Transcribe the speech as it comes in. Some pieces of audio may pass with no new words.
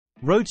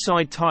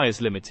Roadside Tyres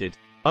Limited,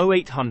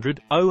 0800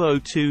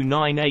 002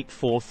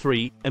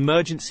 9843,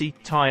 Emergency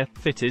Tyre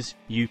Fitters,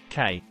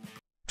 UK.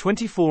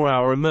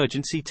 24-hour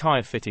emergency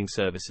tyre fitting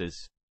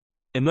services.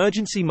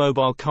 Emergency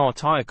mobile car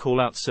tyre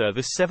call-out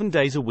service 7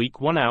 days a week,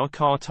 1-hour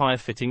car tyre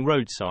fitting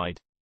roadside.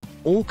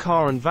 All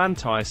car and van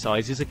tyre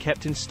sizes are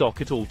kept in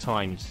stock at all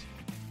times.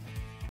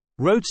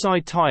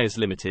 Roadside Tyres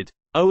Limited,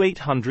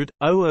 0800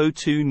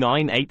 002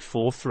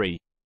 9843.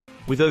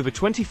 With over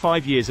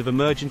 25 years of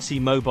emergency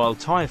mobile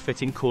tyre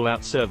fitting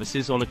call-out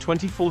services on a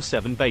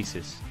 24/7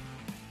 basis.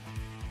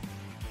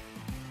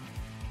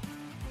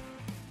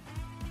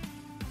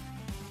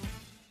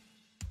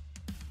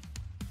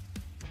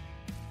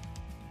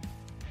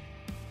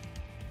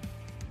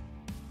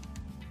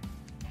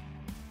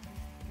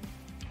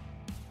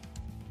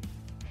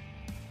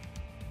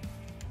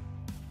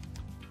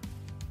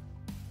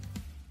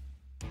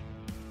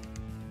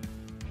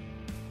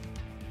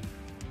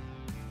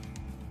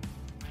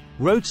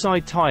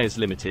 Roadside Tyres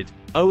Limited,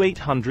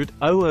 0800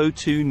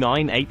 002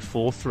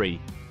 9843.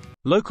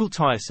 Local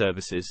tyre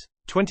services,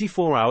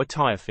 24-hour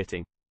tyre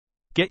fitting.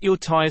 Get your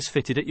tyres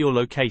fitted at your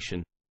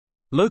location.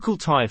 Local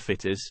tyre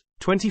fitters,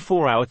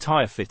 24-hour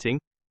tyre fitting,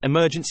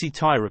 emergency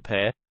tyre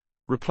repair,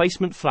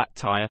 replacement flat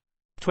tyre,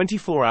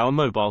 24-hour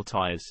mobile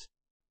tyres.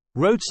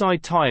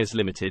 Roadside Tyres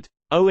Limited,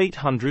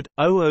 0800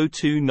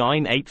 002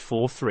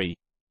 9843.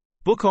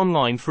 Book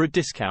online for a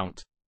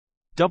discount.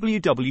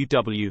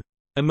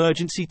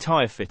 Emergency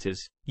Tyre Fitters,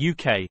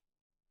 UK.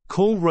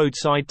 Call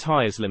Roadside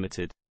Tyres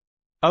Limited.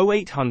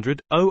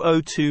 0800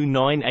 002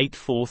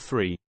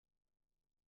 9843.